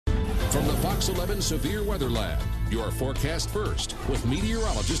From the Fox 11 Severe Weather Lab, your forecast first with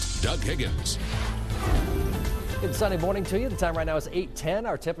meteorologist Doug Higgins. Good Sunday morning to you. The time right now is 8:10.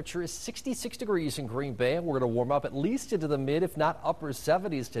 Our temperature is 66 degrees in Green Bay. We're going to warm up at least into the mid, if not upper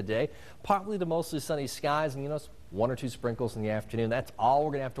 70s today. Partly to mostly sunny skies, and one or two sprinkles in the afternoon. That's all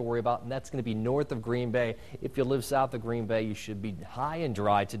we're going to have to worry about, and that's going to be north of Green Bay. If you live south of Green Bay, you should be high and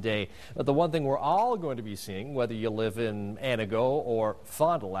dry today. But the one thing we're all going to be seeing, whether you live in Anago or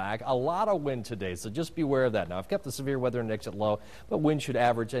Fond du Lac, a lot of wind today, so just beware of that. Now, I've kept the severe weather index at low, but wind should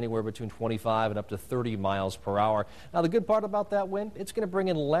average anywhere between 25 and up to 30 miles per hour. Now, the good part about that wind, it's going to bring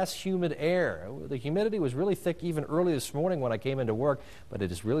in less humid air. The humidity was really thick even early this morning when I came into work, but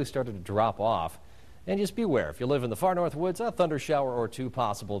it has really started to drop off. And just beware, if you live in the far north woods, a thunder shower or two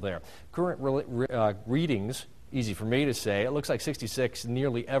possible there. Current readings, easy for me to say, it looks like 66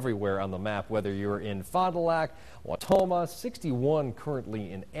 nearly everywhere on the map, whether you're in Fond du Lac, Wautoma, 61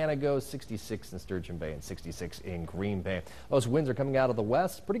 currently in Anago, 66 in Sturgeon Bay, and 66 in Green Bay. Those winds are coming out of the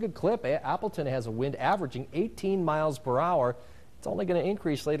west. Pretty good clip. Appleton has a wind averaging 18 miles per hour. It's only going to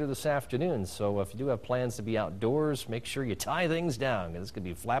increase later this afternoon, so if you do have plans to be outdoors, make sure you tie things down, because it's going to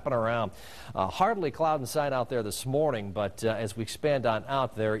be flapping around. Hardly cloud in sight out there this morning, but as we expand on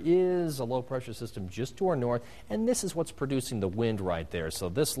out, there is a low-pressure system just to our north, and this is what's producing the wind right there. So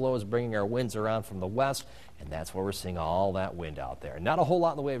this low is bringing our winds around from the west, and that's where we're seeing all that wind out there. Not a whole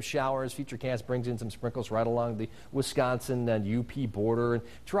lot in the way of showers. Futurecast brings in some sprinkles right along the Wisconsin and UP border and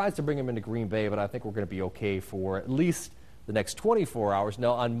tries to bring them into Green Bay, but I think we're going to be okay for at least the next 24 hours.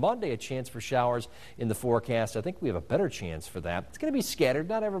 Now, on Monday, a chance for showers in the forecast. I think we have a better chance for that. It's going to be scattered.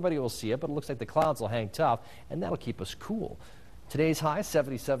 Not everybody will see it, but it looks like the clouds will hang tough, and that'll keep us cool. Today's high,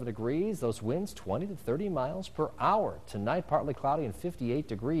 77 degrees. Those winds, 20 to 30 miles per hour. Tonight, partly cloudy and 58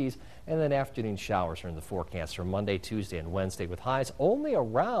 degrees, and then afternoon showers are in the forecast for Monday, Tuesday, and Wednesday, with highs only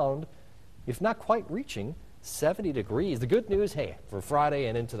around, if not quite reaching, 70 degrees. The good news, hey, for Friday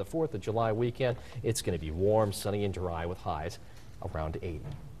and into the 4th of July weekend, it's going to be warm, sunny, and dry with highs around 80.